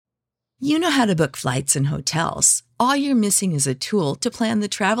You know how to book flights and hotels. All you're missing is a tool to plan the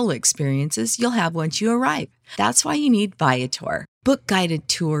travel experiences you'll have once you arrive. That's why you need Viator. Book guided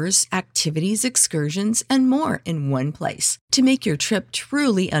tours, activities, excursions, and more in one place to make your trip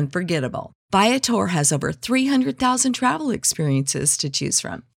truly unforgettable. Viator has over 300,000 travel experiences to choose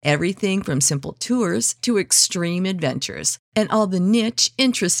from. Everything from simple tours to extreme adventures and all the niche,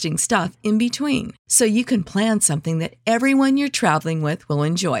 interesting stuff in between. So you can plan something that everyone you're traveling with will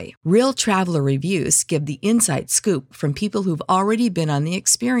enjoy. Real traveler reviews give the inside scoop from people who've already been on the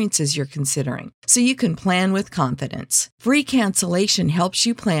experiences you're considering. So you can plan with confidence. Free cancellation helps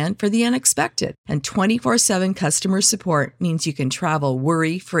you plan for the unexpected. And 24/7 customer support means you can travel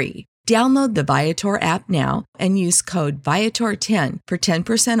worry-free. Download the Viator app now and use code Viator10 for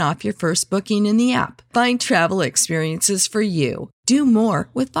 10% off your first booking in the app. Find travel experiences for you. Do more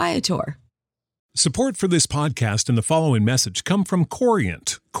with Viator. Support for this podcast and the following message come from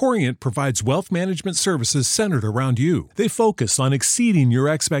Corient. Corient provides wealth management services centered around you. They focus on exceeding your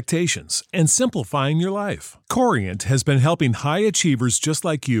expectations and simplifying your life. Corient has been helping high achievers just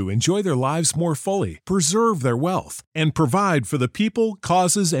like you enjoy their lives more fully, preserve their wealth, and provide for the people,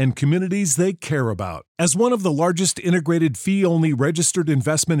 causes, and communities they care about. As one of the largest integrated fee-only registered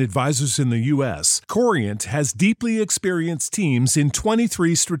investment advisors in the U.S., Corient has deeply experienced teams in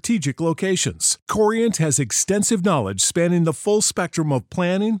 23 strategic locations. Corient has extensive knowledge spanning the full spectrum of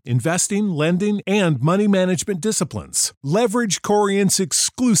planning, investing, lending, and money management disciplines. Leverage Corient's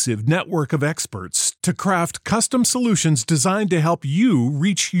exclusive network of experts to craft custom solutions designed to help you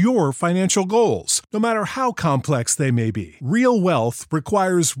reach your financial goals, no matter how complex they may be. Real wealth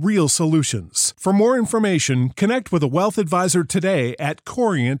requires real solutions. For more information, connect with a wealth advisor today at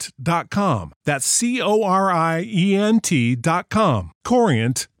Corient.com. That's Corient.com.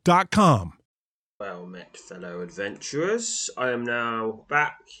 Corient.com. Well met, fellow adventurers. I am now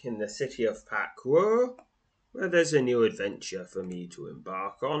back in the city of Pakru, where there's a new adventure for me to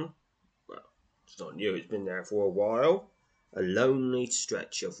embark on. Well, it's not new, it's been there for a while. A lonely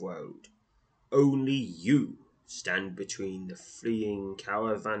stretch of road. Only you stand between the fleeing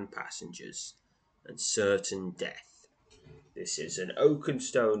caravan passengers and certain death. This is an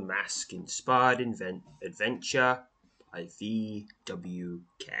Oakenstone Mask-inspired adventure by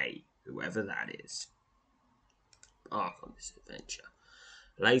VWK. Whoever that is. Embark on this adventure.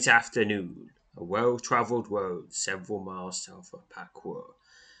 Late afternoon, a well-travelled road several miles south of Pakru,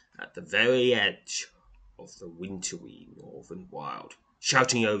 at the very edge of the wintry northern wild,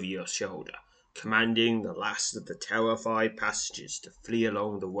 shouting over your shoulder, commanding the last of the terrified passengers to flee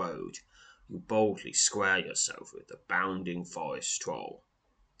along the road, you boldly square yourself with the bounding forest troll,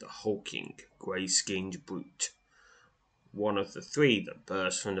 the hulking, grey-skinned brute, one of the three that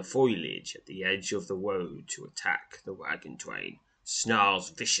burst from the foliage at the edge of the road to attack the wagon train, snarls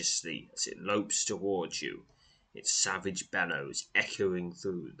viciously as it lopes towards you, its savage bellows echoing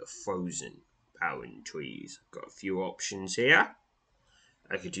through the frozen, barren trees. I've got a few options here.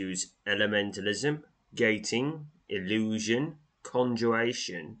 I could use elementalism, gating, illusion,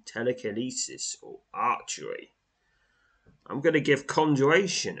 conjuration, telekinesis, or archery. I'm going to give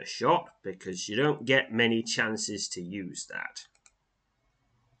conjuration a shot because you don't get many chances to use that.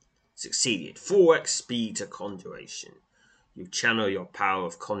 Succeeded. 4x speed to conjuration. You channel your power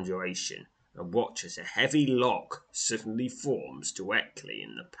of conjuration and watch as a heavy log suddenly forms directly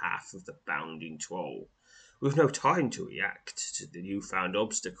in the path of the bounding troll. With no time to react to the newfound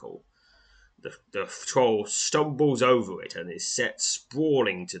obstacle, the troll stumbles over it and is set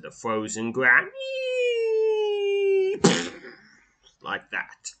sprawling to the frozen ground. Like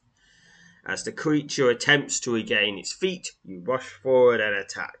that. As the creature attempts to regain its feet, you rush forward and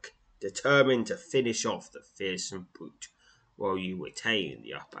attack, determined to finish off the fearsome brute, while you retain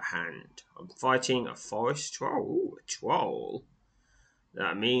the upper hand. I'm fighting a forest troll. Ooh, a troll.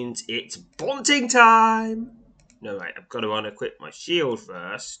 That means it's bonting time! No, right, I've got to unequip my shield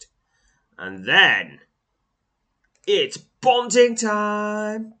first. And then it's bonting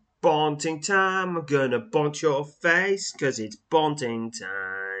time! Bonting time, I'm gonna bont your face, 'cause it's bonting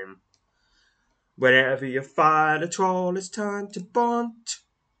time. Whenever you fight a troll, it's time to bont.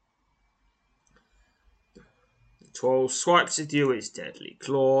 The troll swipes at you its deadly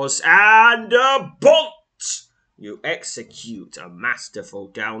claws, and a bont! You execute a masterful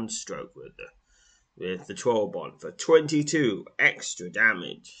downstroke with the troll bont for 22 extra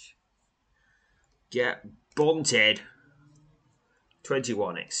damage. Get bonted.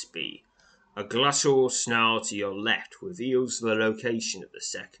 21 XP. A guttural snarl to your left reveals the location of the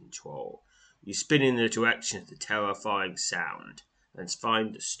second troll. You spin in the direction of the terrifying sound and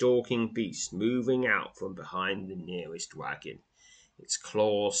find the stalking beast moving out from behind the nearest wagon. its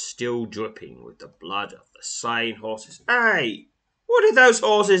claws still dripping with the blood of the slain horses. Hey, what did those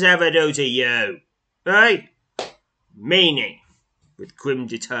horses ever do to you? Hey? Meaning, with grim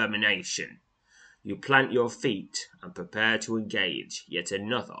determination, you plant your feet and prepare to engage yet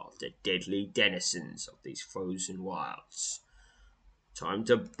another of the deadly denizens of these frozen wilds. Time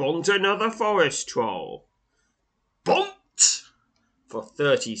to bont another forest troll. Bont! For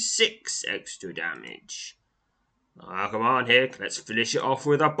 36 extra damage. Ah, come on, Hick, let's finish it off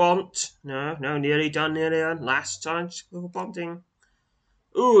with a bont. No, nearly done. Last time, with bonting.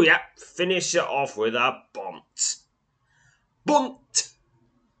 Ooh, yep, finish it off with a bont. Bont!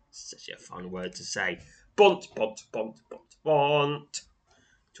 Such a fun word to say. Bont.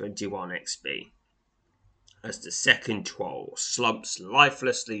 21 XP. As the second troll slumps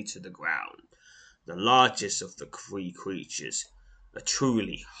lifelessly to the ground, the largest of the three creatures, a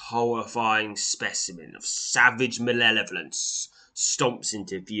truly horrifying specimen of savage malevolence, stomps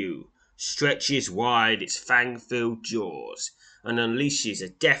into view, stretches wide its fang-filled jaws, and unleashes a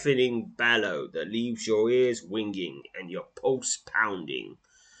deafening bellow that leaves your ears winging and your pulse pounding.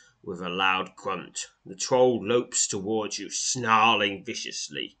 With a loud grunt, the troll lopes towards you, snarling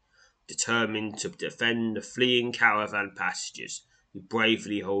viciously. Determined to defend the fleeing caravan passengers, you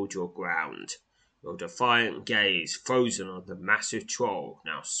bravely hold your ground, your defiant gaze frozen on the massive troll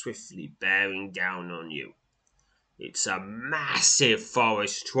now swiftly bearing down on you. It's a massive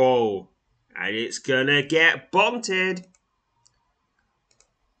forest troll, and it's gonna get bonted.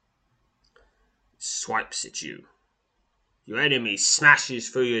 Swipes at you. Your enemy smashes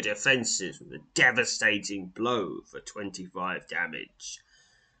through your defences with a devastating blow for 25 damage.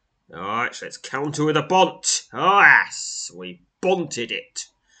 Alright, so let's counter with a bont. Oh yes, we bonted it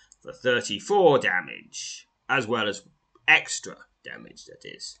for 34 damage, as well as extra damage, that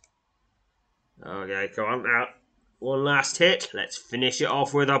is. Okay, come on now. One last hit. Let's finish it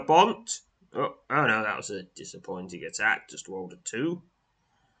off with a bont. Oh no, that was a disappointing attack. Just rolled a 2.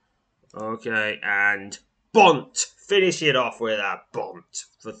 Okay, and bont. Finish it off with a bont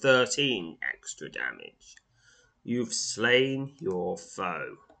for 13 extra damage. You've slain your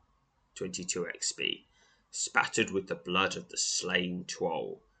foe. 22 XP. Spattered with the blood of the slain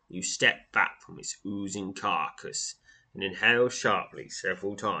troll, you step back from its oozing carcass and inhale sharply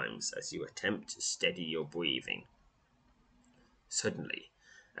several times as you attempt to steady your breathing. Suddenly,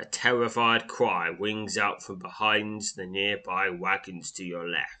 a terrified cry wings out from behind the nearby wagons to your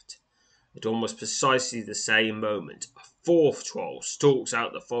left. At almost precisely the same moment, a fourth troll stalks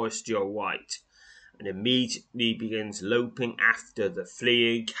out the forest to your right and immediately begins loping after the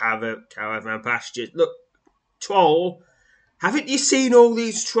fleeing caravan passengers. Look, troll, haven't you seen all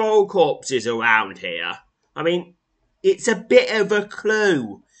these troll corpses around here? I mean, it's a bit of a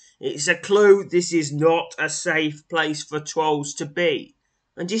clue. It's a clue this is not a safe place for trolls to be.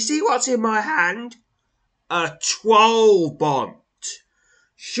 And do you see what's in my hand? A troll bont.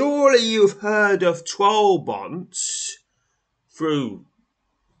 Surely you've heard of troll bonts through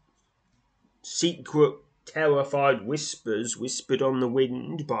secret, terrified whispers whispered on the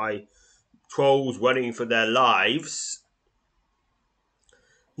wind by trolls running for their lives.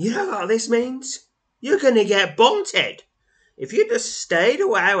 You know what this means? You're going to get bonted. If you just stayed a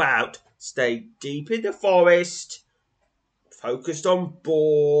while out, stayed deep in the forest, focused on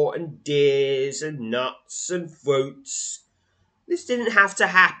boar and deers and nuts and fruits, this didn't have to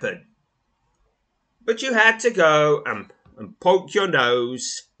happen. But you had to go and poke your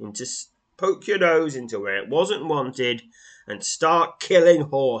nose into where it wasn't wanted and start killing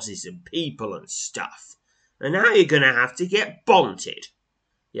horses and people and stuff. And now you're going to have to get bonted.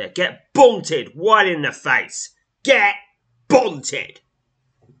 Yeah, get bonted right in the face. Get bonted.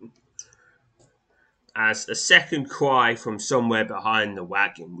 As a second cry from somewhere behind the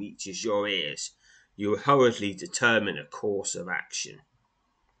wagon reaches your ears, you hurriedly determine a course of action.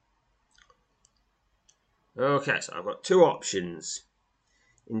 Okay, so I've got two options.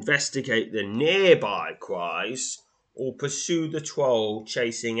 Investigate the nearby cries or pursue the troll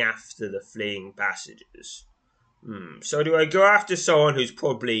chasing after the fleeing passengers. So do I go after someone who's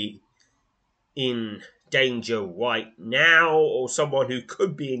probably in danger right now or someone who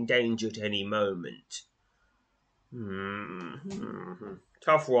could be in danger at any moment?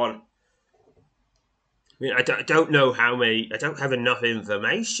 Tough one. I mean, I don't know how many. I don't have enough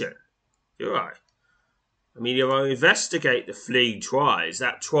information, do I? I mean, if I investigate the fleeing tries,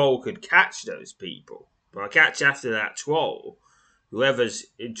 that troll could catch those people. If I catch after that troll, whoever's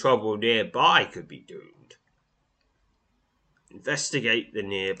in trouble nearby could be doomed. Investigate the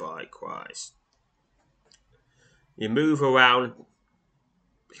nearby cries. You move around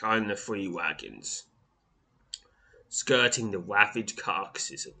behind the three wagons. skirting the ravaged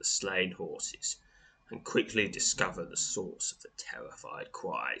carcasses of the slain horses, and quickly discover the source of the terrified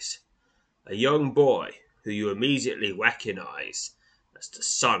cries. A young boy, who you immediately recognize as the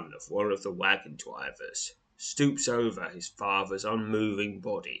son of one of the wagon drivers, stoops over his father's unmoving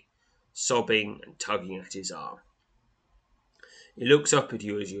body, sobbing and tugging at his arm. He looks up at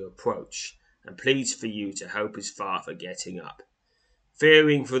you as you approach, and pleads for you to help his father getting up.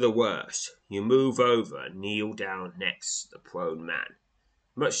 Fearing for the worst, you move over and kneel down next to the prone man.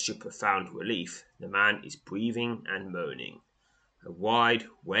 Much to your profound relief, the man is breathing and moaning. A wide,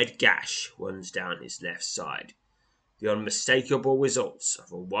 red gash runs down his left side, the unmistakable results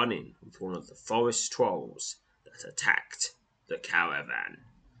of a run-in with one of the forest trolls that attacked the caravan.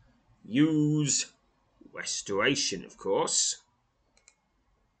 Use restoration, of course.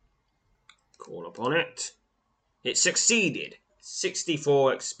 Call upon it. It succeeded.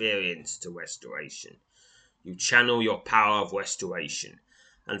 64 experience to restoration. You channel your power of restoration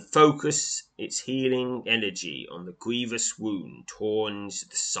and focus its healing energy on the grievous wound torn into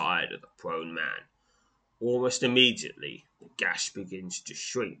the side of the prone man. Almost immediately, the gash begins to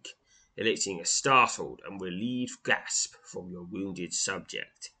shrink, eliciting a startled and relieved gasp from your wounded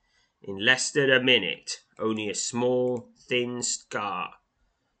subject. In less than a minute, only a small, thin scar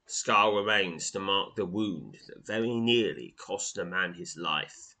remains to mark the wound that very nearly cost the man his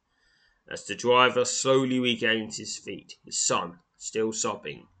life. As the driver slowly regains his feet, his son, still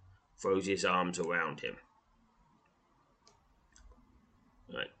sobbing, throws his arms around him.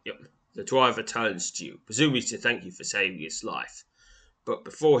 The driver turns to you, presumably to thank you for saving his life. But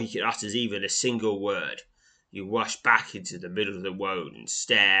before he can utter even a single word, you rush back into the middle of the road and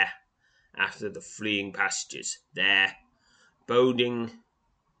stare after the fleeing passengers. There, bounding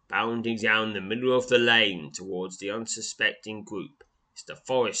down the middle of the lane towards the unsuspecting group, is the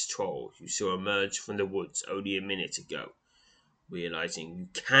forest troll you saw emerge from the woods only a minute ago. Realizing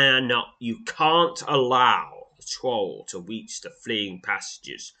you can't allow the troll to reach the fleeing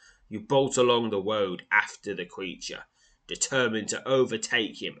passengers, you bolt along the road after the creature, determined to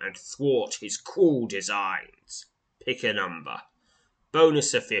overtake him and thwart his cruel designs. Pick a number.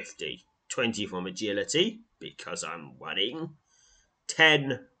 Bonus of 50. 20 from agility, because I'm running.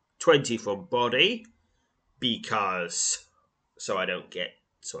 10, 20 from body, because so I don't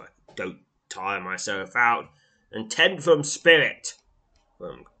tire myself out. And 10 from spirit,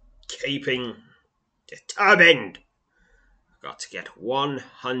 from keeping determined. I've got to get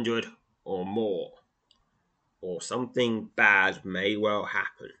 100 or more, or something bad may well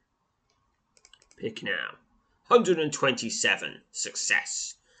happen. Pick now. 127.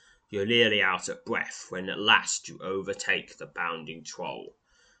 Success. You're nearly out of breath when at last you overtake the bounding troll.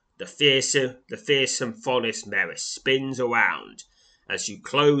 The fearsome forest mare spins around as you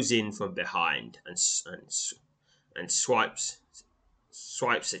close in from behind and swipes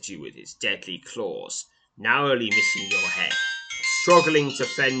at you with his deadly claws, narrowly missing your head. Struggling to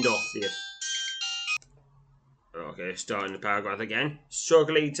fend off the... Okay, starting the paragraph again.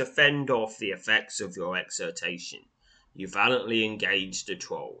 Struggling to fend off the effects of your exertion, you valiantly engage the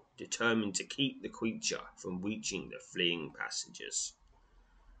troll, determined to keep the creature from reaching the fleeing passengers.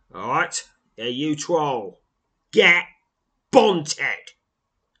 Alright, there you troll. Get bonted!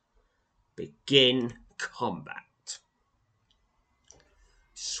 Begin combat.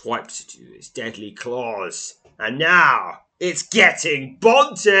 Swipes at you with his deadly claws, and now it's getting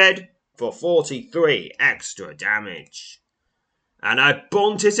bonted for 43 extra damage. And I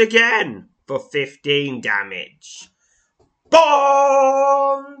bont it again for 15 damage.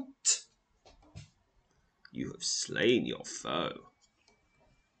 Bont! You have slain your foe.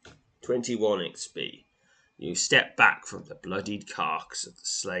 21 XP. You step back from the bloodied carcass of the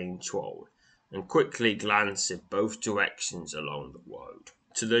slain troll and quickly glance in both directions along the road.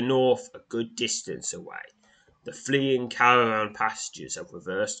 To the north, a good distance away, the fleeing caravan passengers have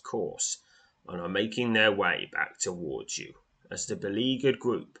reversed course and are making their way back towards you as the beleaguered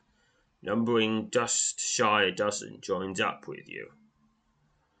group, numbering just shy a dozen, joins up with you.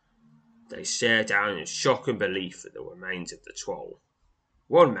 They stare down in shock and belief at the remains of the troll.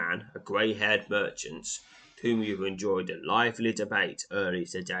 One man, a grey-haired merchant, whom you've enjoyed a lively debate early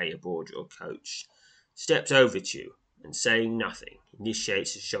today aboard your coach, steps over to you and, saying nothing,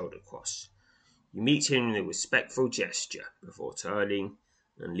 initiates a shoulder cross. You meet him in a respectful gesture before turning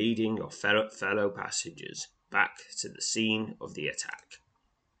and leading your fellow passengers back to the scene of the attack.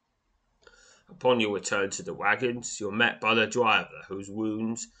 Upon your return to the wagons, you're met by the driver whose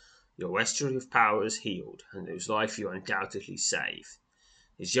wounds your restorative powers healed and whose life you undoubtedly saved.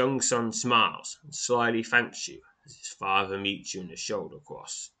 His young son smiles and slyly thanks you as his father meets you in a shoulder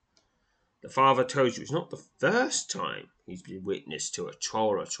cross. The father told you it's not the first time he's been witness to a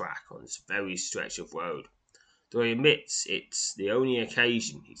troll attack on this very stretch of road, though he admits it's the only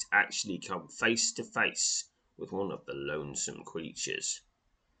occasion he's actually come face to face with one of the lonesome creatures.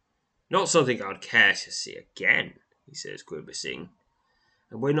 Not something I'd care to see again, he says, grimacing.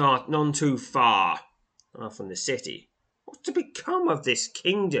 And we're none too far from the city. What's to become of this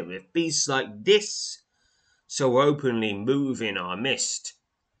kingdom if beasts like this so openly move in our midst?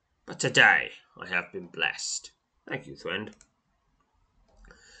 But today I have been blessed. Thank you, friend.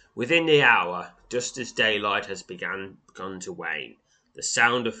 Within the hour, just as daylight has begun to wane, the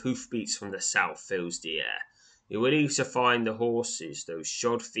sound of hoofbeats from the south fills the air. You relieved to find the horses, those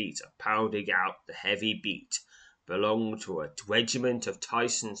shod feet are pounding out the heavy beat, belong to a regiment of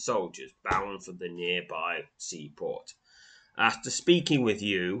Tyson soldiers bound for the nearby seaport. After speaking with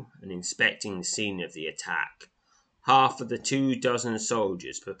you and inspecting the scene of the attack, half of the 24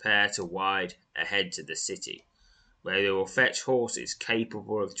 soldiers prepare to ride ahead to the city, where they will fetch horses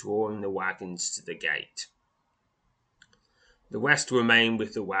capable of drawing the wagons to the gate. The rest remain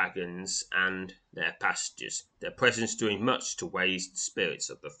with the wagons and their passengers, their presence doing much to raise the spirits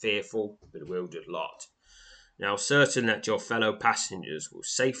of the fearful, bewildered lot. Now certain that your fellow passengers will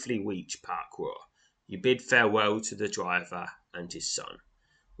safely reach Parkour, you bid farewell to the driver and his son,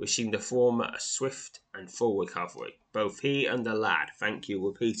 wishing the former a swift and full recovery. Both he and the lad thank you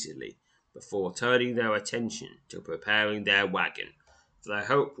repeatedly before turning their attention to preparing their wagon, for they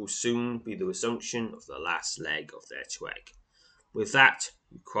hope will soon be the resumption of the last leg of their trek. With that,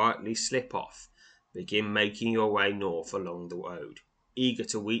 you quietly slip off, begin making your way north along the road, eager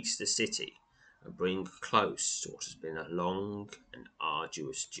to reach the city and bring close to what has been a long and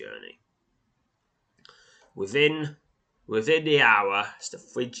arduous journey. Within the hour,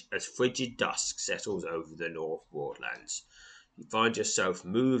 as frigid dusk settles over the North Broadlands, you find yourself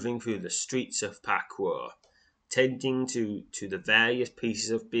moving through the streets of Parkour, tending to the various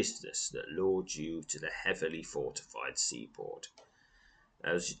pieces of business that lured you to the heavily fortified seaport.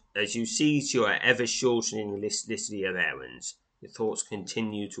 As you seize your ever-shortening list of errands, your thoughts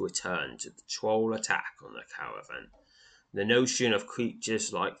continue to return to the troll attack on the caravan. The notion of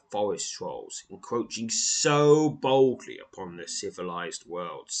creatures like forest trolls encroaching so boldly upon the civilized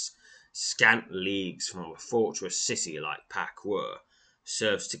worlds, scant leagues from a fortress city like Parkour,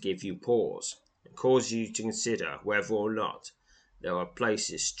 serves to give you pause and cause you to consider whether or not there are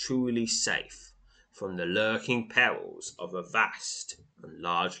places truly safe from the lurking perils of a vast and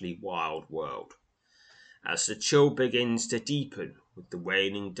largely wild world. As the chill begins to deepen with the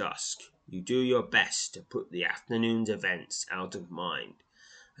waning dusk, you do your best to put the afternoon's events out of mind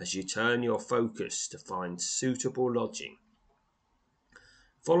as you turn your focus to find suitable lodging.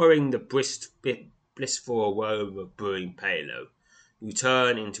 Following the blissful aroma of brewing palo, you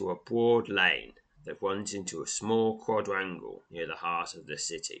turn into a broad lane that runs into a small quadrangle near the heart of the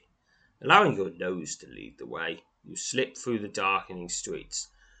city. Allowing your nose to lead the way, you slip through the darkening streets,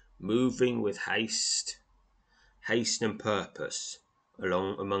 moving with haste and purpose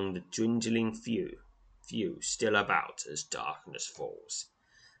among the dwindling few still about as darkness falls.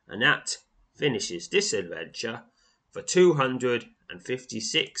 And that finishes this adventure for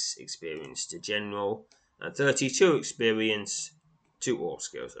 256 experience to general and 32 experience to all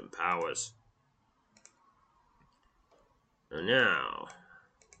skills and powers. And now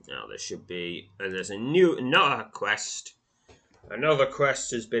there should be, there's another quest. Another quest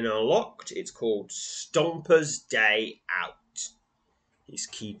has been unlocked. It's called Stomper's Day Out. His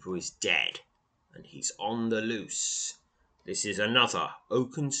keeper is dead, and he's on the loose. This is another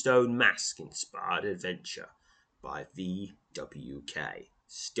Oakenstone Mask-inspired adventure by VWK.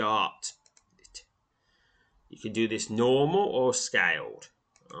 Start it. You can do this normal or scaled.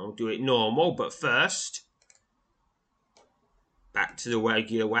 I'll do it normal, but first, back to the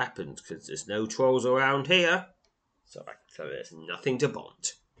regular weapons, because there's no trolls around here. So there's nothing to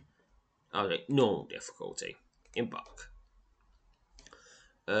bond. Okay, normal difficulty. Embark.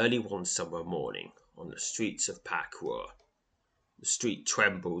 Early one summer morning, on the streets of Parkour, the street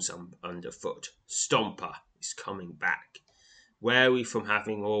trembles underfoot. Stomper is coming back, wary from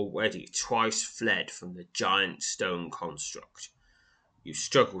having already twice fled from the giant stone construct. You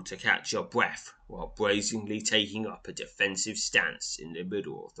struggle to catch your breath while brazenly taking up a defensive stance in the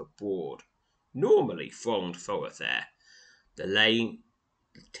middle of the broad, normally thronged thoroughfare. The lane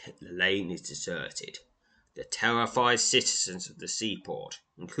is deserted. The terrified citizens of the seaport,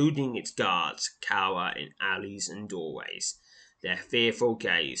 including its guards, cower in alleys and doorways, their fearful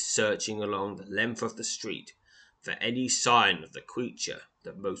gaze searching along the length of the street for any sign of the creature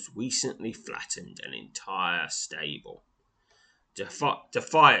that most recently flattened an entire stable.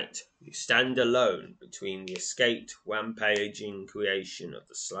 Defiant, you stand alone between the escaped, rampaging creation of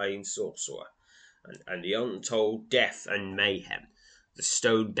the slain sorcerer and the untold death and mayhem the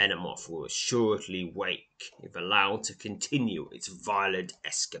stone behemoth will assuredly wake if allowed to continue its violent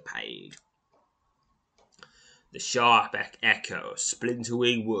escapade. The sharp echo of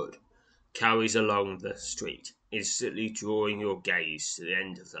splintering wood carries along the street, instantly drawing your gaze to the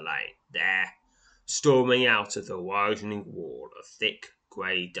end of the lane. There, storming out of the widening wall of thick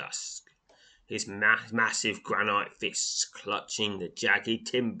grey dusk, his massive granite fists clutching the jagged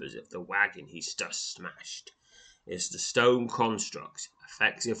timbers of the wagon he's just smashed, is the stone construct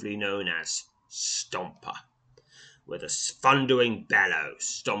effectively known as Stomper. With a thundering bellow,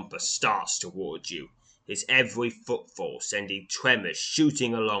 Stomper starts towards you, his every footfall sending tremors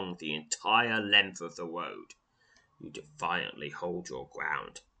shooting along the entire length of the road. You defiantly hold your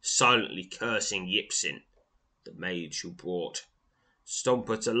ground, silently cursing Yipsin, the mage who brought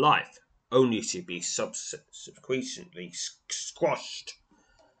Stomper to life, only to be subsequently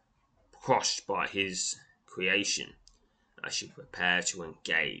crushed by his creation as you prepare to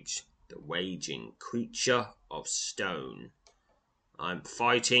engage the raging creature of stone. I'm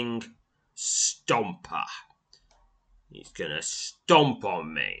fighting Stomper. He's gonna stomp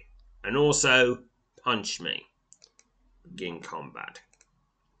on me and also punch me. Begin combat.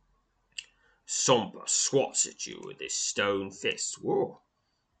 Stomper swats at you with his stone fist. Whoa,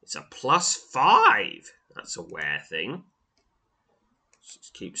 it's a +5. That's a rare thing.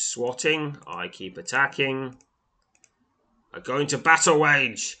 Just keep swatting. I keep attacking. I go into battle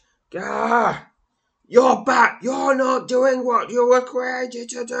rage. Gah! You're back! You're not doing what you were created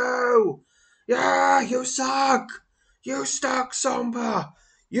to do! Yeah, you suck! You suck, Stomper!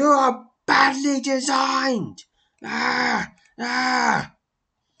 You are badly designed!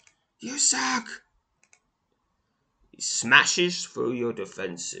 You suck! He smashes through your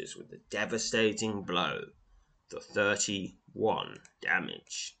defenses with a devastating blow for 31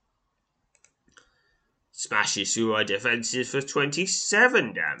 damage. Smashes through our defenses for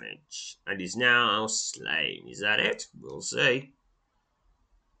 27 damage and is now slain. Is that it? We'll see.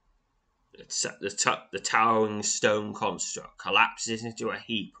 The towering stone construct collapses into a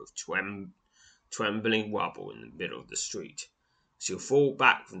heap of trembling rubble in the middle of the street. As you fall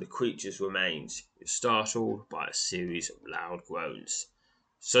back from the creature's remains, you're startled by a series of loud groans.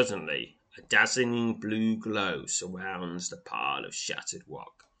 Suddenly, a dazzling blue glow surrounds the pile of shattered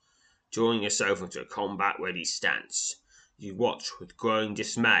rock. Drawing yourself into a combat-ready stance, you watch with growing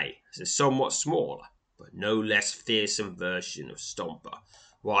dismay as a somewhat smaller, but no less fearsome version of Stomper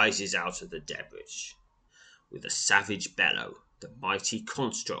rises out of the debris. With a savage bellow, the mighty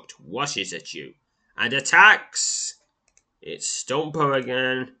construct rushes at you and attacks. It's Stomper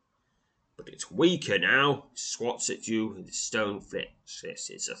again, but it's weaker now. It swats at you with its stone fist.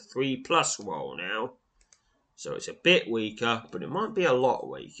 It's a 3+ roll now, so it's a bit weaker, but it might be a lot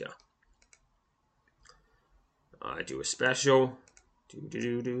weaker. I do a special.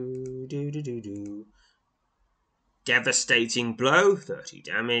 Devastating blow, 30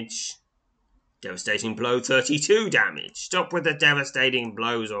 damage. Devastating blow, 32 damage. Stop with the devastating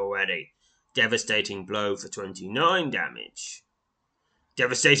blows already. Devastating blow for 29 damage.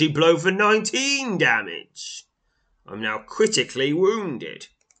 Devastating blow for 19 damage. I'm now critically wounded.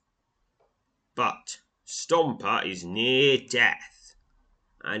 But Stomper is near death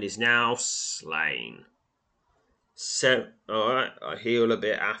and is now slain. So, alright, I heal a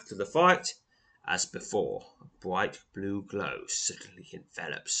bit after the fight. As before, a bright blue glow suddenly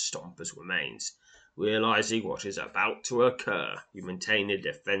envelops Stomper's remains. Realizing what is about to occur, you maintain a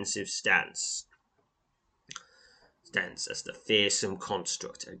defensive stance as the fearsome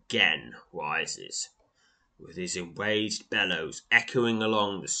construct again rises. With his enraged bellows echoing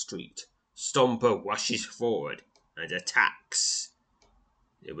along the street, Stomper rushes forward and attacks.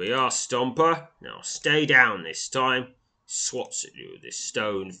 Here we are, Stomper. Now stay down this time. Swats at you with his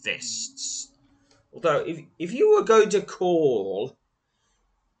stone fists. Although, if you were going to call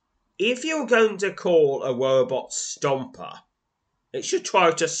a robot Stomper, it should try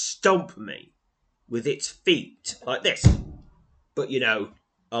to stomp me with its feet like this. But, a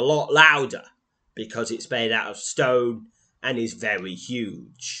lot louder because it's made out of stone and is very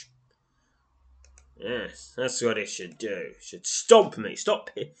huge. Yes, that's what it should do. It should stomp me.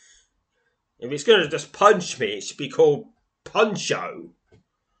 Stop it. If it's going to just punch me, it should be called Puncho.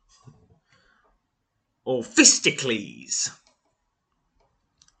 Or Fisticles.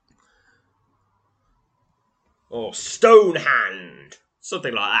 Or Stonehand.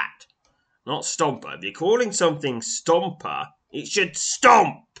 Something like that. Not Stomper. If you're calling something Stomper, it should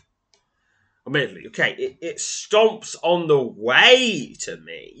stomp. Admittedly, okay, it stomps on the way to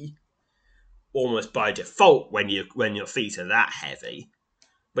me, almost by default when your feet are that heavy,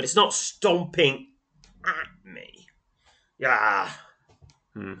 but it's not stomping at me. Yeah.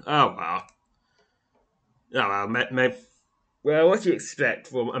 Oh well. Oh well. Well, what do you expect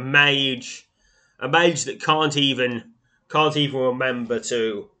from a mage? A mage that can't even remember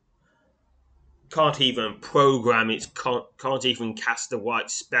to. Can't even program its. Can't even cast the right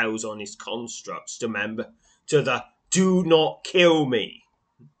spells on his constructs to remember to the "Do not kill me."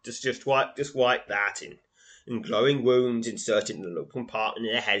 Just wipe that in glowing wounds, inserted in the little compartment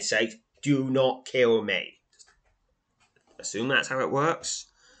in the head. Say, "Do not kill me." Assume that's how it works.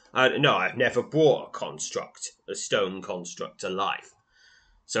 No, I've never brought a stone construct to life.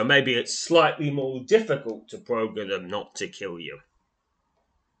 So maybe it's slightly more difficult to program them not to kill you.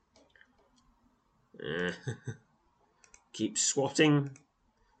 Keep swatting.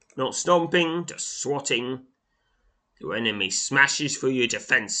 Not stomping, just swatting. Your enemy smashes through your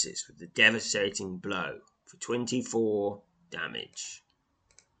defenses with a devastating blow for 24 damage.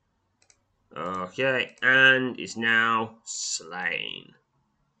 Okay, and is now slain.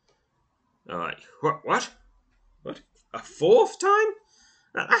 Alright, what? A fourth time?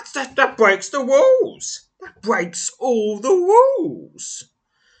 That breaks the rules! That breaks all the rules!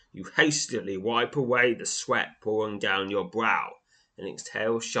 You hastily wipe away the sweat pouring down your brow and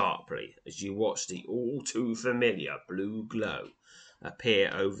exhale sharply as you watch the all-too-familiar blue glow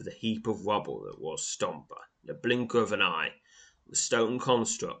appear over the heap of rubble that was Stomper. In the blink of an eye, the stone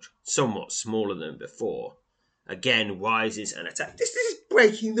construct, somewhat smaller than before, again rises and attacks. This is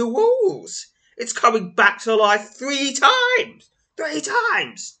breaking the rules! It's coming back to life 3 times! 3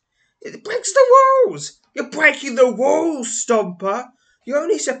 times! It breaks the rules! You're breaking the rules, Stomper! You're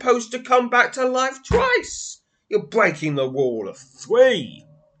only supposed to come back to life twice! You're breaking the rule of 3!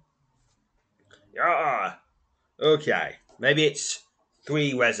 Yeah. Okay, maybe it's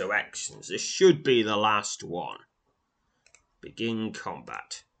 3 resurrections. This should be the last one. Begin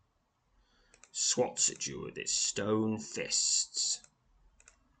combat. Swats at you with its stone fists.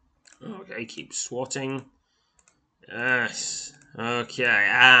 Okay, keep swatting. Yes. Okay,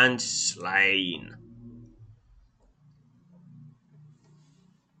 and slain.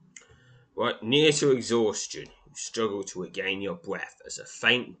 Right near to exhaustion, you struggle to regain your breath as a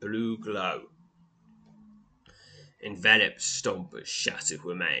faint blue glow envelops Stomper's shattered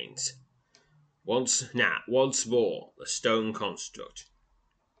remains. Once more, the stone construct,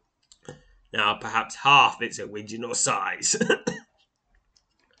 now perhaps half its original size,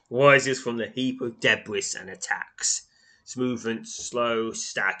 rises from the heap of debris and attacks. Its movements slow,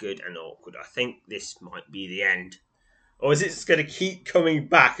 staggered, and awkward. I think this might be the end. Or is it just going to keep coming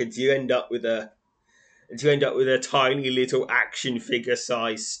back until you end up with a tiny little action figure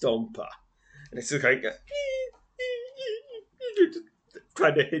sized Stomper? And it's just like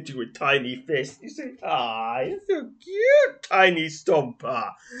trying to hit you with tiny fists. You say, you're so cute, tiny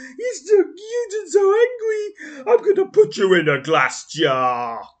Stomper. You're so cute and so angry. I'm going to put you in a glass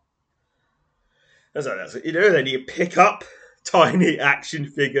jar. That's what then you pick up tiny action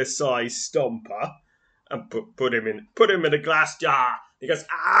figure size Stomper and put him in a glass jar. He goes,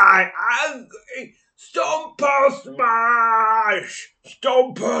 I'm angry. Stomper smash!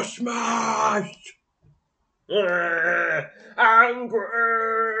 Stomper smash!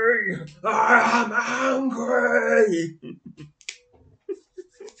 Angry! I am angry!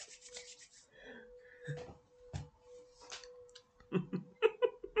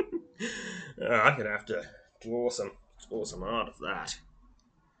 I'm gonna have to draw some art of that.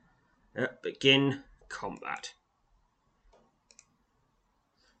 Begin combat.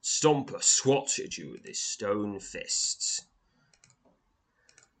 Stomper swats at you with his stone fists.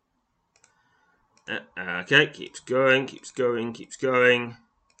 Okay, keeps going.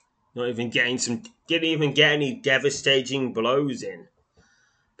 Not even didn't even get any devastating blows in.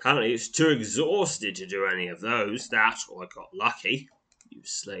 Apparently it's too exhausted to do any of those. That, or I got lucky. You've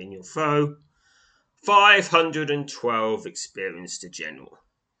slain your foe. 512 experience to general.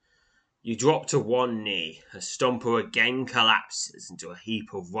 You drop to one knee as Stomper again collapses into a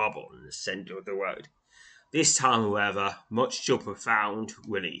heap of rubble in the centre of the road. This time, however, much to your profound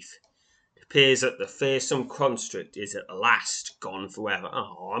relief, it appears that the fearsome construct is at last gone forever.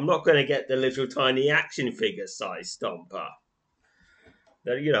 Oh, I'm not going to get the little tiny action figure size Stomper.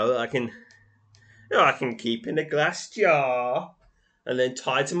 That I can keep in a glass jar and then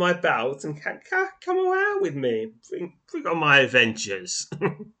tie to my belt and come around with me. Bring on my adventures.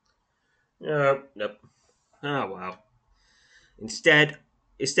 Nope. Oh well. Instead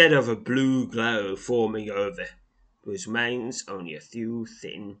of a blue glow forming over, which remains only a few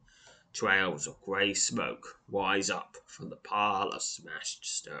thin Trails of grey smoke rise up from the pile of smashed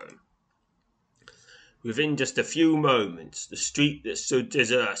stone. Within just a few moments, the street that stood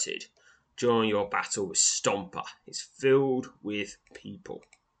deserted during your battle with Stomper is filled with people.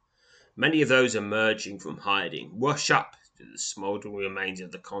 Many of those emerging from hiding rush up to the smouldering remains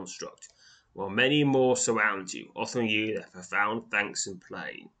of the construct, while many more surround you, offering you their profound thanks and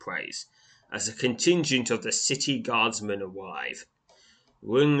praise, as a contingent of the city guardsmen arrive,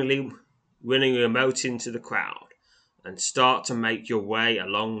 willingly remote into the crowd, and start to make your way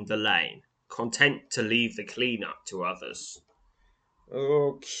along the lane, content to leave the cleanup to others.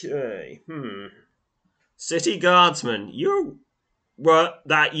 Okay, City guardsmen, you weren't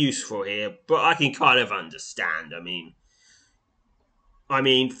that useful here, but I can kind of understand. I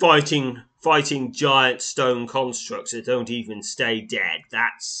mean, fighting giant stone constructs that don't even stay dead.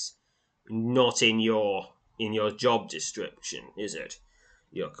 That's not in your job description, is it?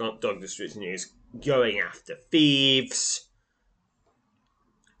 Your job description is going after thieves,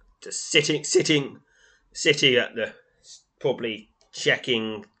 to sitting at the probably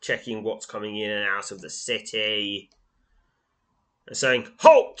checking what's coming in and out of the city, and saying,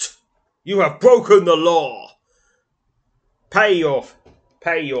 "Halt! You have broken the law. Pay your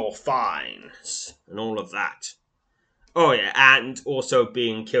fines," and all of that. Oh yeah, and also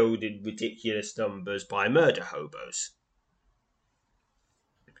being killed in ridiculous numbers by murder hobos.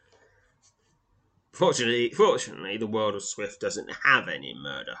 Fortunately, the world of Swift doesn't have any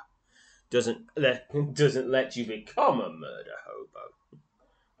murder. Doesn't let you become a murder hobo.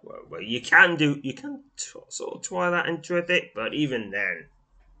 Well, you can sort of try that in Terrific, but even then,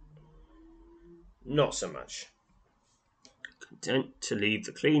 not so much. Content to leave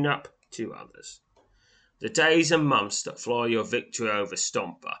the cleanup to others. The days and months that follow your victory over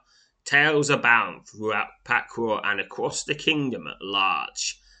Stomper, tales abound throughout Pakruar and across the kingdom at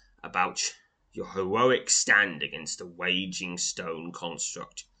large about your heroic stand against the waging stone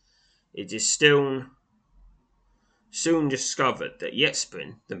construct. It is still soon discovered that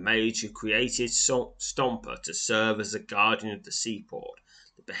Yesprin, the mage who created Stomper to serve as the guardian of the seaport,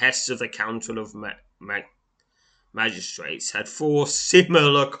 the behests of the Council of Magistrates, had 4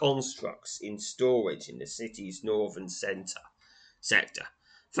 similar constructs in storage in the city's northern sector.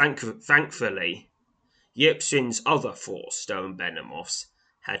 Thankfully, Ysprin's other 4 stone behemoths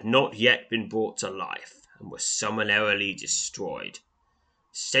had not yet been brought to life and were summarily destroyed.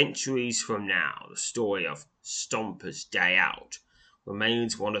 Centuries from now, the story of Stomper's Day Out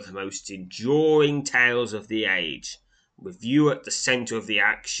remains one of the most enduring tales of the age, with you at the centre of the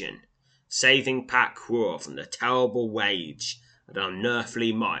action, saving Pakruar from the terrible rage and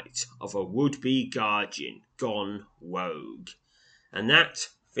unearthly might of a would-be guardian gone rogue. And that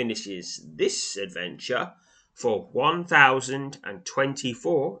finishes this adventure for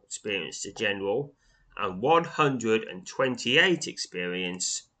 1024 experience to general and 128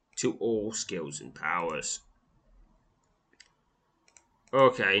 experience to all skills and powers.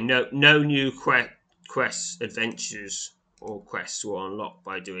 Okay, no new quests, adventures, or quests were unlocked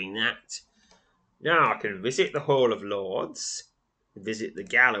by doing that. Now I can visit the Hall of Lords, visit the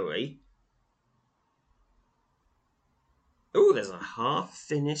gallery. Oh, there's a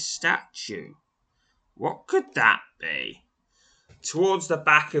half-finished statue. What could that be? Towards the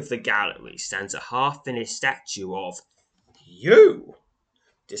back of the gallery stands a half-finished statue of you.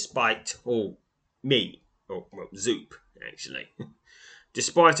 Despite, Zoop, actually.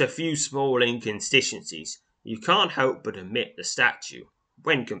 Despite a few small inconsistencies, you can't help but admit the statue,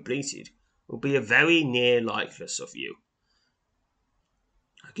 when completed, will be a very near likeness of you.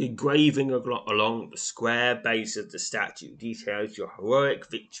 A engraving along the square base of the statue details your heroic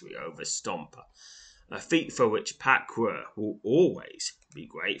victory over Stomper, a feat for which Pakruar will always be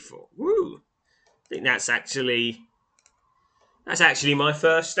grateful. Woo! I think that's actually my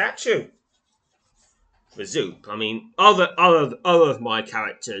first statue for Zoop. I mean, other of my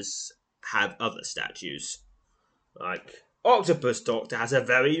characters have other statues. Like Octopus Doctor has a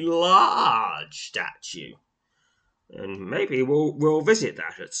very large statue, and maybe we'll visit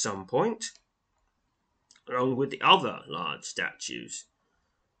that at some point, along with the other large statues.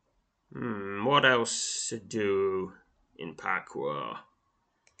 What else to do in Pakruar?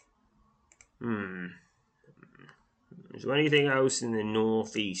 Is there anything else in the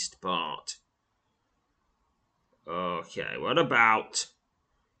northeast part? Okay, what about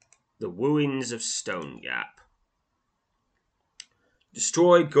the ruins of Stone Gap?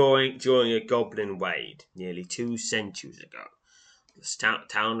 Destroyed during a goblin raid nearly 2 centuries ago, the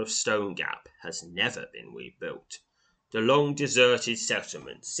town of Stone Gap has never been rebuilt. The long-deserted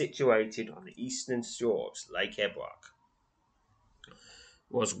settlement situated on the eastern shore of Lake Ebrock.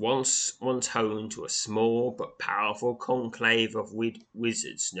 was once home to a small but powerful conclave of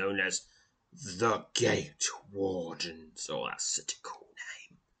wizards known as the Gate Wardens, or that's such a cool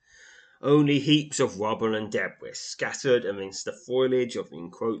name. Only heaps of rubble and debris scattered amidst the foliage of the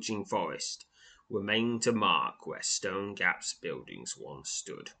encroaching forest remained to mark where Stone Gap's buildings once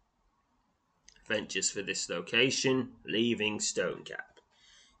stood. Ventures for this location, leaving Stone Gap.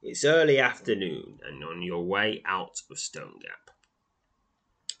 It's early afternoon and on your way out of Stone Gap.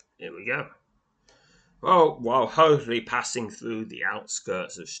 Here we go. Well, while hurriedly passing through the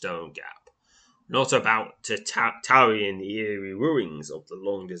outskirts of Stone Gap, not about to tarry in the eerie ruins of the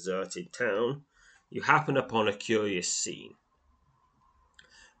long-deserted town, you happen upon a curious scene.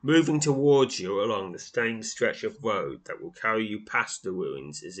 Moving towards you along the same stretch of road that will carry you past the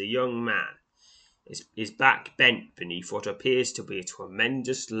ruins is a young man, his back bent beneath what appears to be a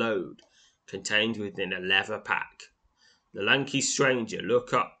tremendous load contained within a leather pack. The lanky stranger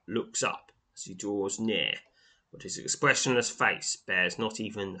looks up as he draws near, but his expressionless face bears not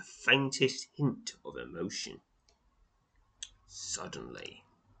even the faintest hint of emotion. Suddenly,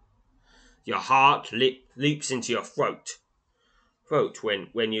 your heart leaps into your throat when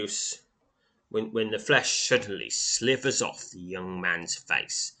the flesh suddenly slithers off the young man's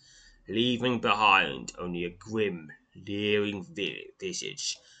face, leaving behind only a grim, leering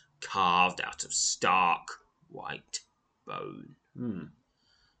visage carved out of stark white bone.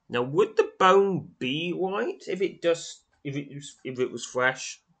 Now, would the bone be white if it was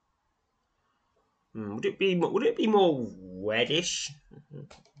fresh? Would it be more reddish?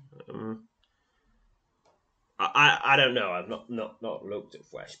 I don't know. I've not looked at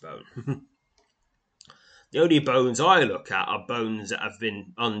fresh bone. The only bones I look at are bones that have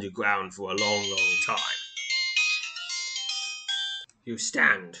been underground for a long, long time. You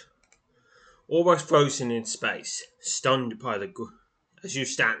stand, almost frozen in space, stunned by as you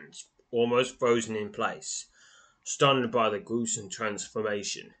stand, almost frozen in place, stunned by the gruesome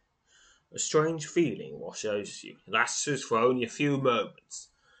transformation. A strange feeling washes you. It lasts for only a few moments,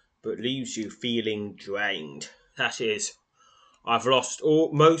 but leaves you feeling drained. That is, I've lost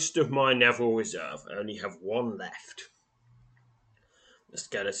most of my Neville reserve. I only have one left. The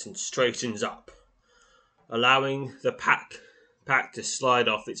skeleton straightens up, allowing the pack to slide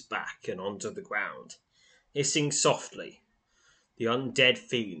off its back and onto the ground. Hissing softly, the undead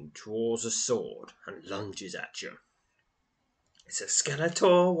fiend draws a sword and lunges at you. It's a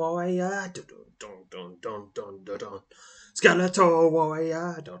Skeletor warrior, dun dun dun dun dun dun. Skeletor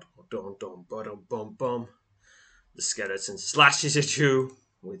warrior, dun dun dun dun bum bum. The skeleton slashes at you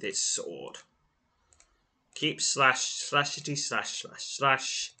with its sword. Keep slashity slash slash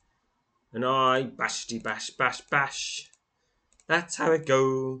slash. And I bashity bash bash bash. That's how it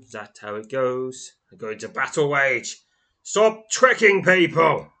goes. I'm going to battle wage. Stop tricking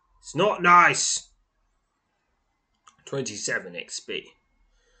people. It's not nice. 27 XP.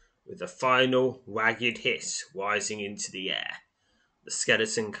 With a final ragged hiss rising into the air, the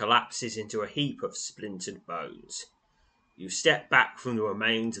skeleton collapses into a heap of splintered bones. You step back from the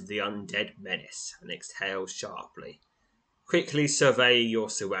remains of the undead menace and exhale sharply. Quickly survey your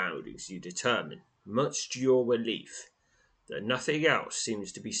surroundings. You determine, much to your relief, that nothing else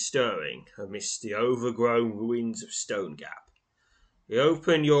seems to be stirring amidst the overgrown ruins of Stone Gap. You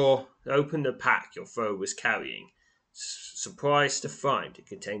open the pack your foe was carrying, surprised to find it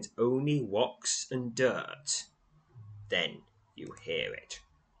contains only rocks and dirt. Then you hear it.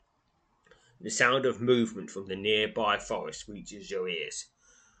 The sound of movement from the nearby forest reaches your ears.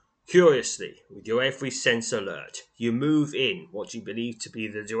 Curiously, with your every sense alert, you move in what you believe to be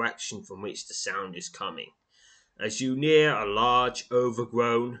the direction from which the sound is coming. As you near a large,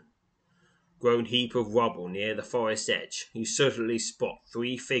 overgrown heap of rubble near the forest edge, you suddenly spot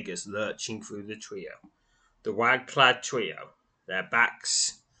three figures lurching through the trio. The rag-clad trio, their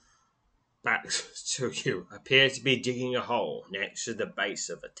backs to you, appear to be digging a hole next to the base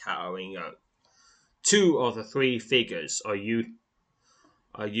of a towering oak. Two of the three figures are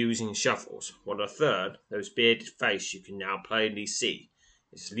using shovels, while the third, whose bearded face you can now plainly see,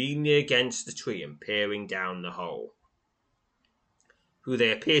 is leaning against the tree and peering down the hole. Though they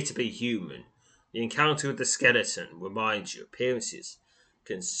appear to be human, the encounter with the skeleton reminds you appearances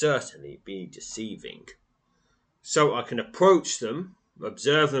can certainly be deceiving. So I can approach them,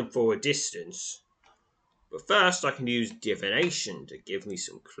 observe them for a distance, but first I can use divination to give me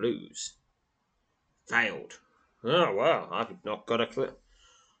some clues. Failed. Oh, well, I've not got a clue.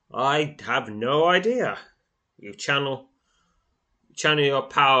 I have no idea. You channel your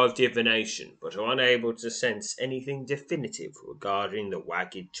power of divination, but are unable to sense anything definitive regarding the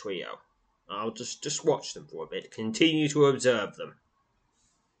ragged trio. I'll just watch them for a bit, continue to observe them.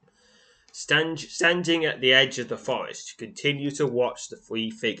 Standing at the edge of the forest, you continue to watch the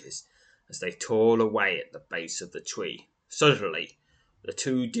three figures as they toil away at the base of the tree. Suddenly, the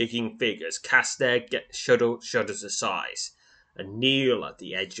two digging figures cast their shutters aside and kneel at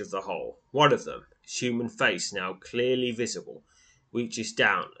the edge of the hole. One of them, his human face now clearly visible, reaches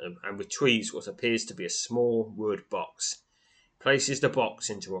down and retrieves what appears to be a small wood box. He places the box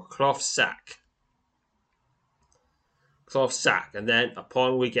into a cloth sack, and then,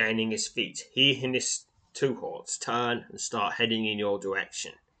 upon regaining his feet, he and his two horses turn and start heading in your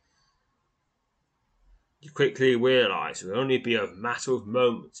direction. You quickly realise it will only be a matter of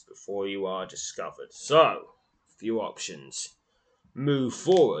moments before you are discovered. So, a few options. Move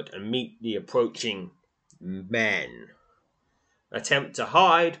forward and meet the approaching men. Attempt to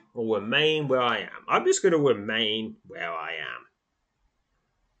hide or remain where I am. I'm just going to remain where I am.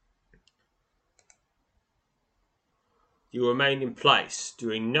 You remain in place,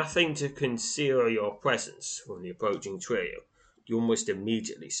 doing nothing to conceal your presence from the approaching trio. You almost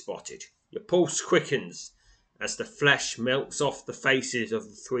immediately spotted. Your pulse quickens as the flesh melts off the faces of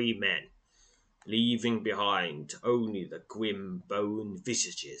the three men, leaving behind only the grim bone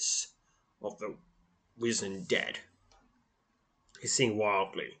visages of the risen dead. Hissing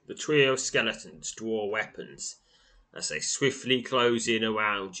wildly, the trio of skeletons draw weapons as they swiftly close in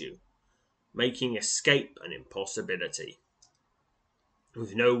around you, making escape an impossibility.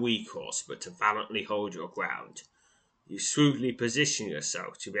 With no recourse but to valiantly hold your ground, you shrewdly position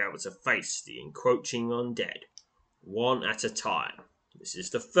yourself to be able to face the encroaching undead, one at a time. This is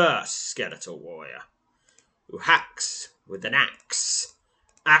the first skeletal warrior, who hacks with an axe.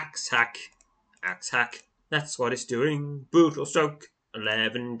 Axe hack, that's what it's doing. Brutal stroke,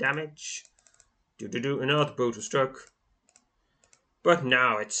 11 damage. Another brutal stroke. But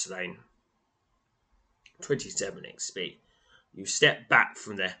now it's slain. 27 XP. You step back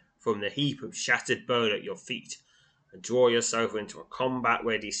from the heap of shattered bone at your feet and draw yourself into a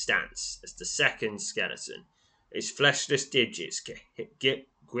combat-ready stance as the second skeleton, its fleshless digits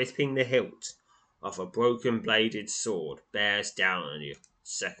gripping the hilt of a broken-bladed sword, bears down on you.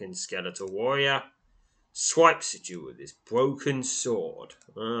 Second skeletal warrior swipes at you with his broken sword.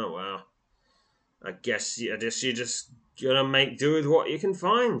 Oh, well. I guess you're just gonna make do with what you can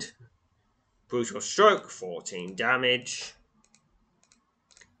find. Brutal stroke, 14 damage.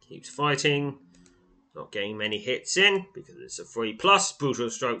 Keeps fighting. Not getting many hits in because it's a 3+. Brutal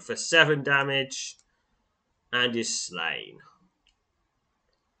stroke for 7 damage. And is slain.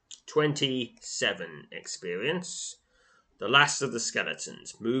 27 experience. The last of the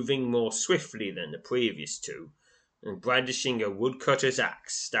skeletons, moving more swiftly than the previous two, and brandishing a woodcutter's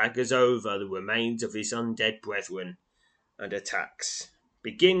axe, staggers over the remains of his undead brethren and attacks.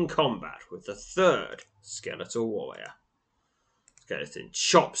 Begin combat with the third skeletal warrior. Skeleton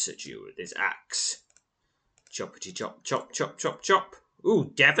chops at you with his axe. Choppity chop, chop, chop, chop, chop.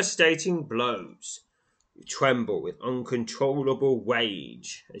 Ooh, devastating blows. You tremble with uncontrollable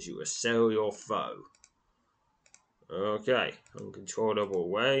rage as you assail your foe. Okay, uncontrollable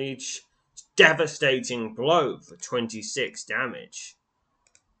rage. Devastating blow for 26 damage.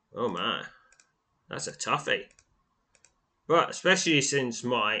 Oh my, that's a toughie. But especially since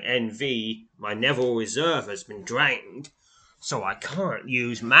my NV, my Neville Reserve, has been drained, so I can't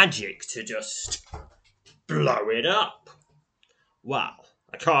use magic to just blow it up. Well,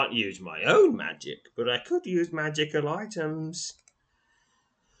 I can't use my own magic, but I could use magical items.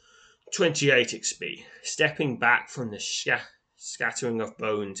 28 XP. Stepping back from the scattering of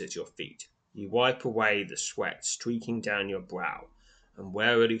bones at your feet, you wipe away the sweat streaking down your brow and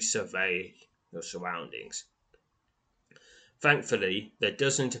warily survey your surroundings. Thankfully, there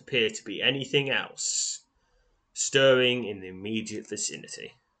doesn't appear to be anything else stirring in the immediate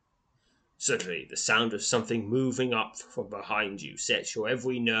vicinity. Suddenly, the sound of something moving up from behind you sets your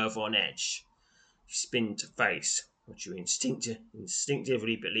every nerve on edge. You spin to face what you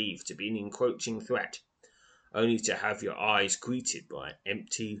instinctively believe to be an encroaching threat, only to have your eyes greeted by an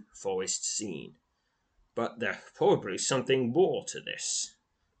empty forest scene. But there's probably something more to this.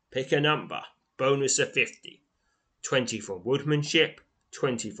 Pick a number. Bonus of 50. 20 from woodmanship,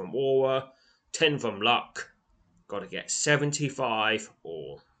 20 from aura, 10 from luck. Gotta get 75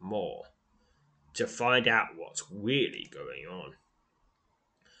 or more to find out what's really going on.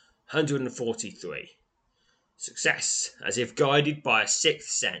 143. Success. As if guided by a sixth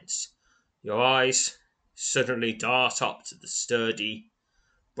sense, your eyes suddenly dart up to the sturdy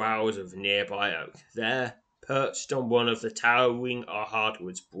brows of a nearby oak. There, perched on one of the towering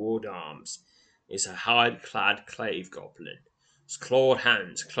hardwood's broad arms, is a hide-clad clave goblin, his clawed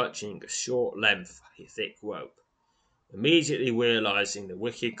hands clutching a short length, thick rope. Immediately realizing the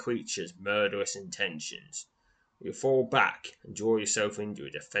wicked creature's murderous intentions, you fall back and draw yourself into a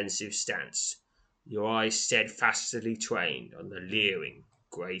defensive stance, your eyes steadfastly trained on the leering,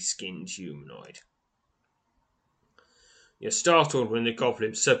 grey-skinned humanoid. You're startled when the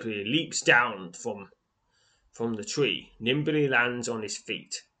goblin suddenly leaps down from the tree, nimbly lands on his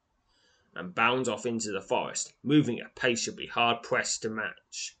feet, and bounds off into the forest, moving at a pace you'll be hard-pressed to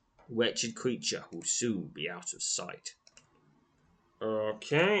match. The wretched creature will soon be out of sight.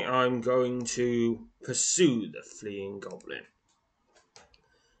 Okay, I'm going to pursue the fleeing goblin.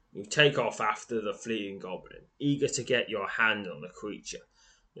 You take off after the fleeing goblin, eager to get your hand on the creature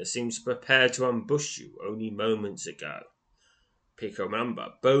that seems prepared to ambush you only moments ago. Pick a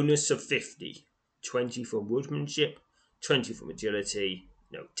number. Bonus of 50. 20 from woodmanship, 20 from agility,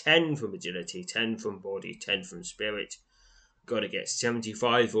 10 from agility, 10 from body, 10 from spirit. Got to get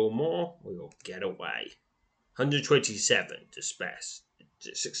 75 or more, or you'll get away. 127 to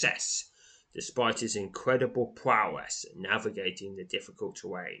success, despite his incredible prowess at navigating the difficult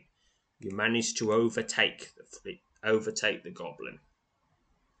terrain. You manage to overtake the goblin.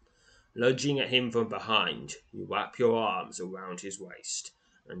 Lunging at him from behind, you wrap your arms around his waist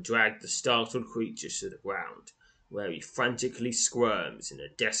and drag the startled creature to the ground, where he frantically squirms in a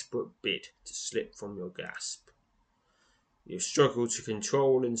desperate bid to slip from your grasp. You struggle to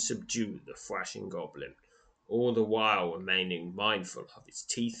control and subdue the thrashing goblin, all the while remaining mindful of its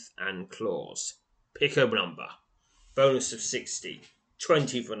teeth and claws. Pick a number. Bonus of 60.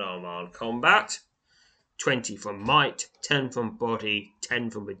 20 for unarmed combat, 20 from might, 10 from body, 10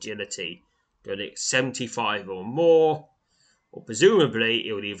 from agility. Got it 75 or more, or presumably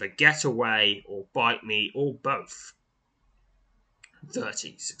it will either get away or bite me or both.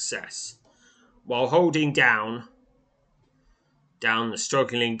 30. Success. While holding down the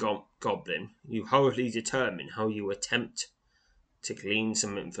struggling goblin, you hurriedly determine how you attempt to glean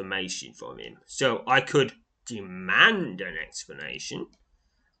some information from him. So I could demand an explanation,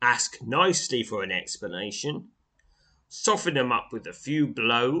 ask nicely for an explanation, soften him up with a few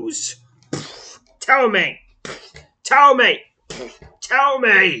blows. Tell me! Tell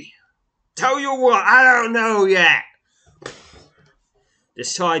you what, I don't know yet.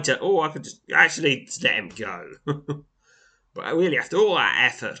 Decide I could just actually let him go. But really, after all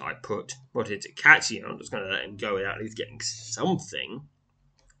that effort I put into catching him, I'm just going to let him go without at least getting something.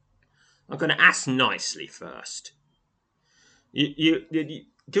 I'm going to ask nicely first. You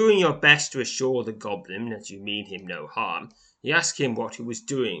doing your best to assure the goblin that you mean him no harm, you ask him what he was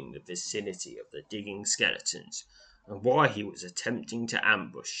doing in the vicinity of the digging skeletons, and why he was attempting to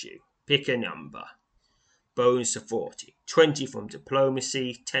ambush you. Pick a number. Bonus of 40. 20 from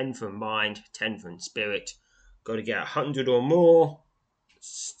diplomacy, 10 from mind, 10 from spirit. Got to get 100 or more,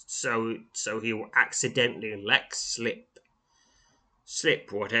 so he will accidentally let slip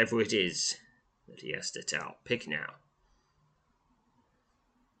whatever it is that he has to tell. Pick now.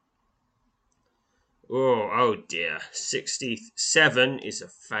 Oh dear. 67 is a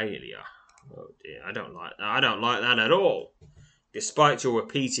failure. Oh dear, I don't like that. I don't like that at all. Despite your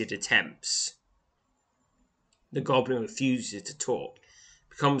repeated attempts, the goblin refuses to talk. It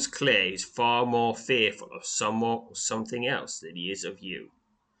becomes clear he's far more fearful of someone or something else than he is of you.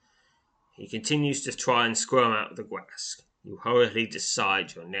 He continues to try and squirm out of the grass. You hurriedly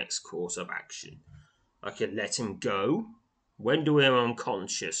decide your next course of action. I could let him go, render him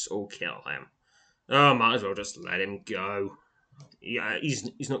unconscious, or kill him. Oh, might as well just let him go. Yeah,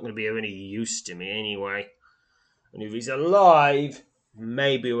 he's not going to be of any use to me anyway. And if he's alive,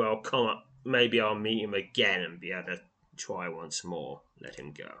 maybe I'll meet him again and be able to try once more. Let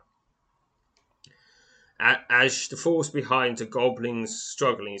him go. As the force behind the goblin's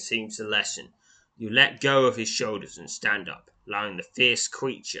struggling seems to lessen, you let go of his shoulders and stand up, allowing the fierce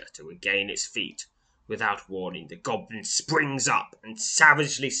creature to regain its feet. Without warning, the goblin springs up and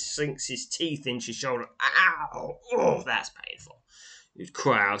savagely sinks his teeth into your shoulder. Ow! Oh, that's painful. You'd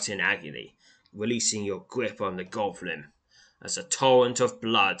cry out in agony, releasing your grip on the goblin as a torrent of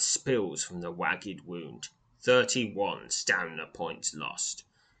blood spills from the ragged wound. 31 stamina points lost.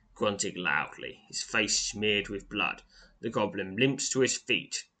 Grunting loudly, his face smeared with blood, the goblin limps to his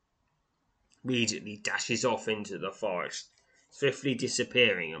feet, immediately dashes off into the forest, swiftly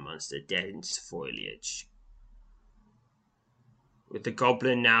disappearing amongst the dense foliage. With the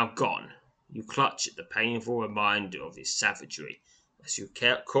goblin now gone, you clutch at the painful reminder of his savagery as you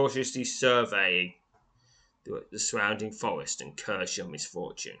cautiously survey the surrounding forest and curse your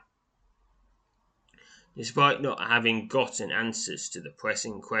misfortune. Despite not having gotten answers to the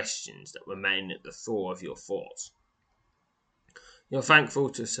pressing questions that remain at the fore of your thoughts, you're thankful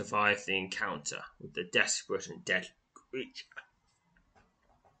to survive the encounter with the desperate and creature.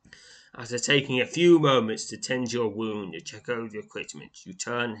 After taking a few moments to tend your wound and check over your equipment, you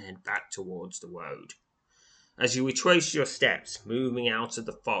turn and head back towards the road. As you retrace your steps, moving out of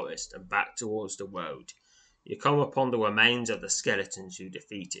the forest and back towards the road, you come upon the remains of the skeletons you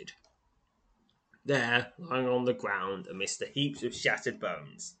defeated. There, lying on the ground amidst the heaps of shattered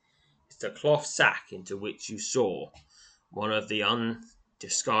bones, is the cloth sack into which you saw one of the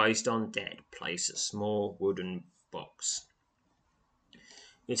undisguised undead place a small wooden box.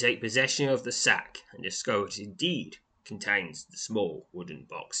 You take possession of the sack and discover it indeed contains the small wooden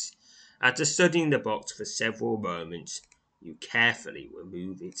box. After studying the box for several moments, you carefully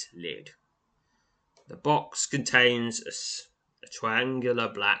remove its lid. The box contains a triangular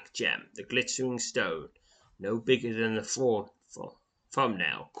black gem. The glittering stone, no bigger than the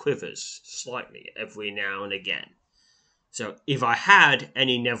thumbnail, quivers slightly every now and again. So if I had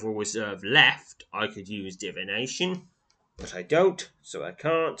any Neville Reserve left, I could use divination, but I don't, so I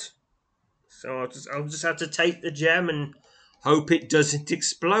can't. So I'll just have to take the gem and hope it doesn't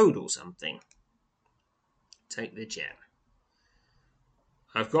explode or something. Take the gem.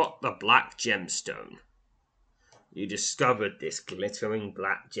 I've got the black gemstone. You discovered this glittering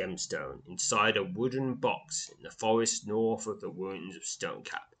black gemstone inside a wooden box in the forest north of the ruins of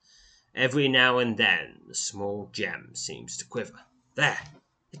Stonecap. Every now and then, the small gem seems to quiver. There!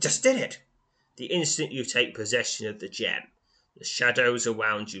 It just did it! The instant you take possession of the gem, the shadows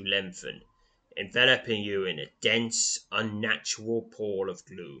around you lengthen, enveloping you in a dense, unnatural pall of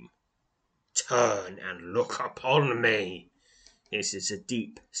gloom. Turn and look upon me, hisses a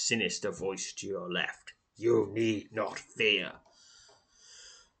deep, sinister voice to your left. You need not fear.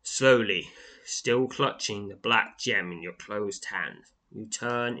 Slowly, still clutching the black gem in your closed hand, you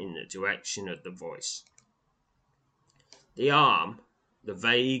turn in the direction of the voice. The arm, the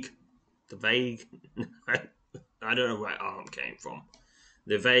vague, I don't know where arm came from.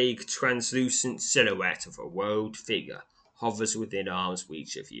 The vague, translucent silhouette of a robed figure hovers within arm's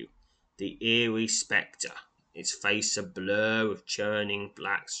reach of you. The eerie spectre, its face a blur of churning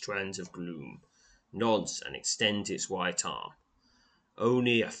black strands of gloom, nods and extends its white arm.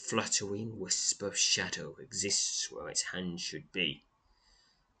 Only a fluttering wisp of shadow exists where its hand should be.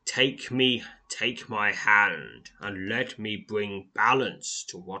 Take my hand, and let me bring balance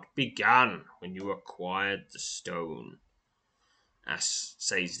to what began when you acquired the stone. As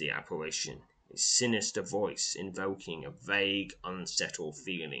says the apparition, its sinister voice invoking a vague, unsettled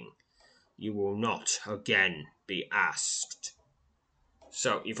feeling. You will not again be asked.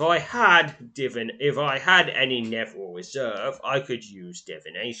 So, if I had any Neville Reserve, I could use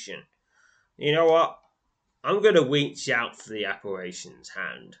divination. You know what? I'm going to reach out for the apparition's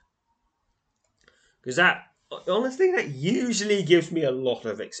hand. Because the only thing that usually gives me a lot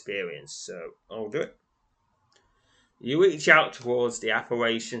of experience, so I'll do it. You reach out towards the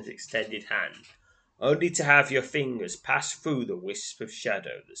apparition's extended hand, only to have your fingers pass through the wisp of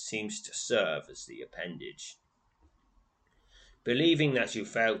shadow that seems to serve as the appendage. Believing that you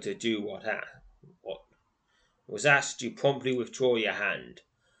failed to do what was asked, you promptly withdraw your hand,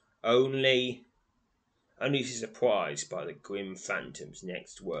 only surprised by the grim phantom's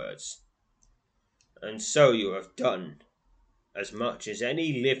next words. And so you have done as much as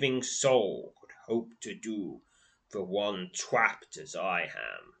any living soul could hope to do for one trapped as I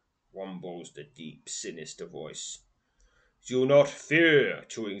am, rumbles the deep, sinister voice. Do not fear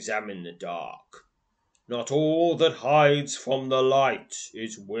to examine the dark. Not all that hides from the light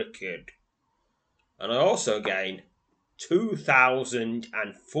is wicked. And I also gain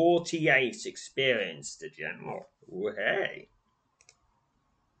 2,048 experience to General. Hey!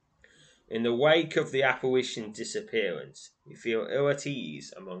 In the wake of the apparition's disappearance, you feel ill at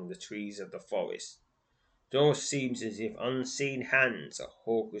ease among the trees of the forest. It almost seems as if unseen hands are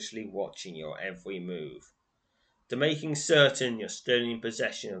hawkishly watching your every move. To making certain you're still in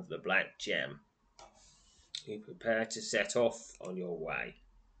possession of the black gem, you prepare to set off on your way.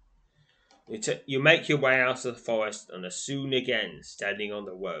 You make your way out of the forest and are soon again standing on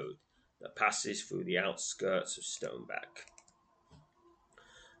the road that passes through the outskirts of Stoneback.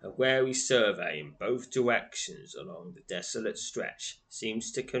 A wary survey in both directions along the desolate stretch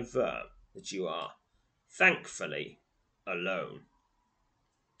seems to confirm that you are, thankfully, alone.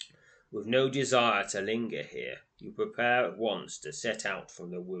 With no desire to linger here, you prepare at once to set out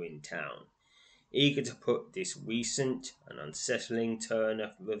from the ruined town, eager to put this recent and unsettling turn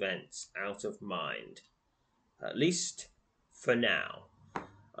of events out of mind, at least for now.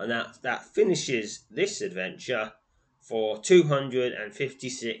 And that finishes this adventure for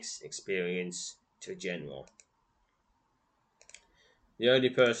 256 experience to General. The only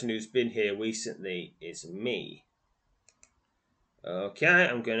person who's been here recently is me. Okay,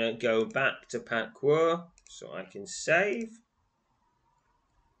 I'm going to go back to Parkour so I can save.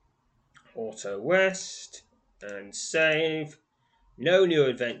 Auto West and save. No new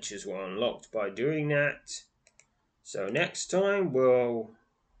adventures were unlocked by doing that. So next time we'll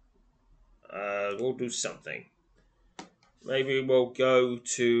do something. Maybe we'll go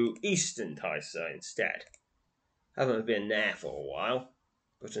to Eastern Tysa instead. Haven't been there for a while.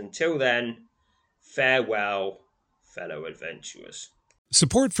 But until then, farewell, fellow adventurers.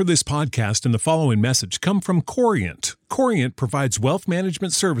 Support for this podcast and the following message come from Corient. Corient provides wealth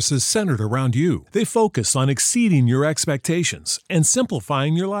management services centered around you. They focus on exceeding your expectations and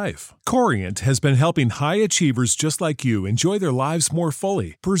simplifying your life. Corient has been helping high achievers just like you enjoy their lives more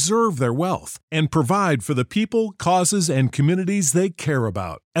fully, preserve their wealth, and provide for the people, causes, and communities they care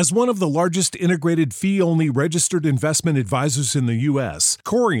about. As one of the largest integrated fee-only registered investment advisors in the U.S.,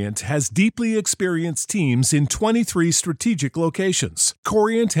 Corient has deeply experienced teams in 23 strategic locations.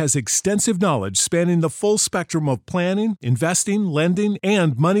 Corient has extensive knowledge spanning the full spectrum of planning, investing, lending,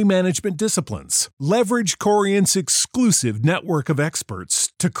 and money management disciplines. Leverage Corient's exclusive network of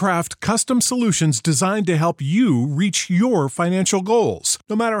experts to craft custom solutions designed to help you reach your financial goals,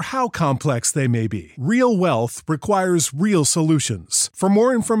 no matter how complex they may be. Real wealth requires real solutions. For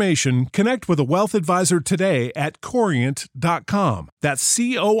more information, connect with a wealth advisor today at Corient.com. That's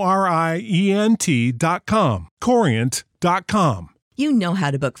Corient.com. Corient.com. You know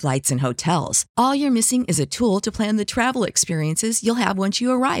how to book flights and hotels. All you're missing is a tool to plan the travel experiences you'll have once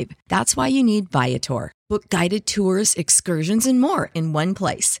you arrive. That's why you need Viator. Book guided tours, excursions, and more in one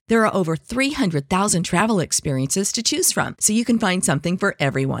place. There are over 300,000 travel experiences to choose from, so you can find something for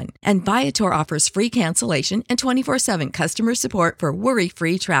everyone. And Viator offers free cancellation and 24/7 customer support for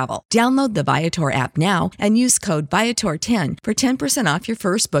worry-free travel. Download the Viator app now and use code Viator10 for 10% off your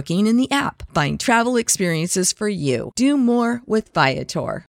first booking in the app. Find travel experiences for you. Do more with Viator.